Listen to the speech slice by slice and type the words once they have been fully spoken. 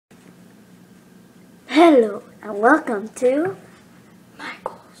Hello and welcome to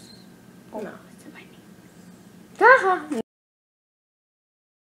Michael's. Oh no, it's my name. Haha.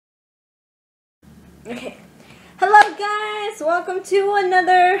 Okay. Hello guys, welcome to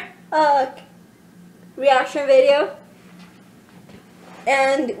another reaction video.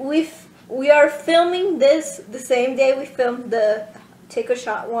 And we are filming this the same day we filmed the take a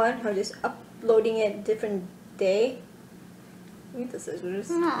shot one. I'm just uploading it different day. Need the scissors.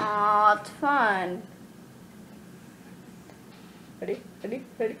 Aww, it's fun. Ready?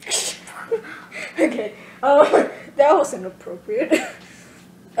 Okay. That was inappropriate.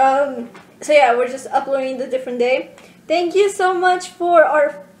 So yeah, we're just uploading the different day. Thank you so much for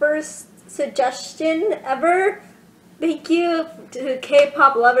our first suggestion ever. Thank you to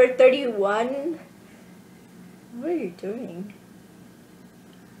Kpop Lover 31. What are you doing?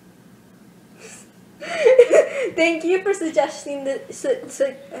 Thank you for suggesting the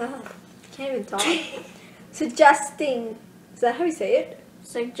can't even talk. Suggesting. Is that how you say it?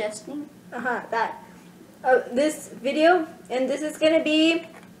 Suggesting? That. This video, and this is gonna be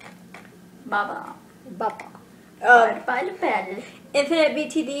Baba. Infinite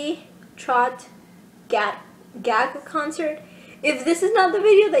BTD Trot gag concert. If this is not the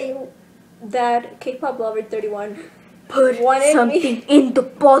video that Kpop Lover 31 put something in the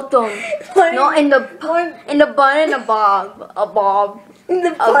bottom. Not in the bun, in a bob. A bob. In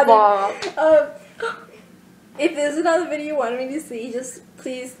the bottom. If this is not the video you want me to see, just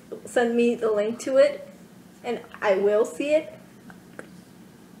please send me the link to it, and I will see it.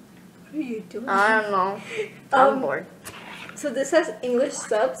 What are you doing? I don't know. I'm bored. So this has English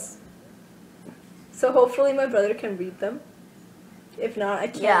subs. So hopefully my brother can read them. If not, I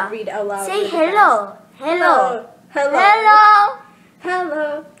can't read out loud. Say hello. Hello. Hello. Hello.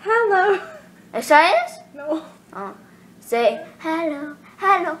 Hello. Hello. Excited? No. Say hello.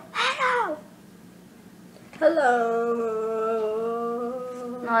 Hello. Hello. Hello.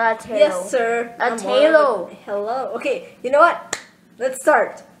 No, that's hello. Yes, sir. That's hello. Hello. Okay, you know what? Let's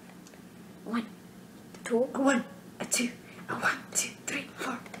start. 1, 2, 1, 2, 1, 2, 3,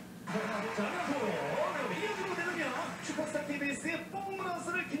 4.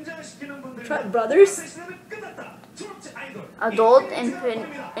 Trot Brothers? Adult Infinite.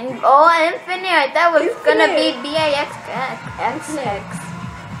 Infinite. I thought it was gonna be BAXX.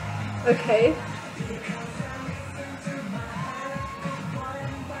 Okay.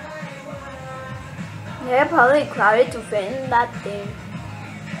 They're probably crowded to fit in that thing.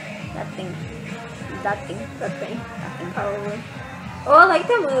 Probably. Oh, I like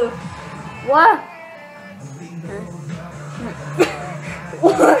that move. What?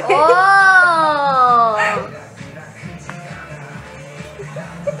 What? Oh!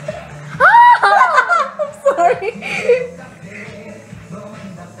 I'm sorry.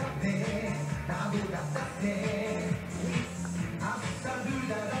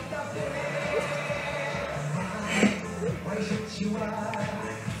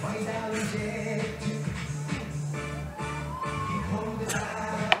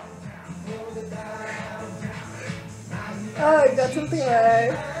 Oh, I got something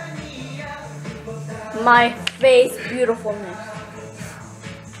right. My face beautifulness.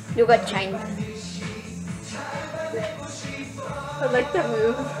 You got China. I like that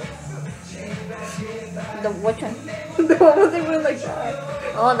move. The which one? The one with the move like that.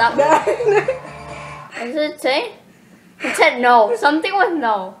 Oh, that one. What did it say? It said no. Something with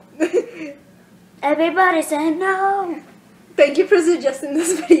no. Everybody said no. Thank you for suggesting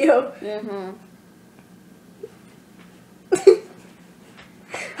this video.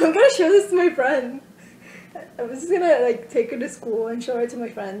 I'm gonna show this to my friend. I was just gonna like take her to school and show her to my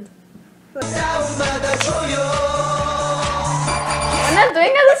friend. We're not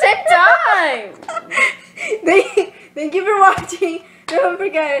doing it at the same time. Thank you for watching. Don't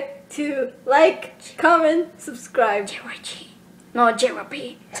forget to like, comment, subscribe. No,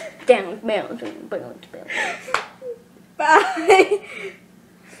 JRP. Bye.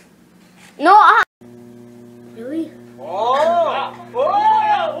 No, really? Oh!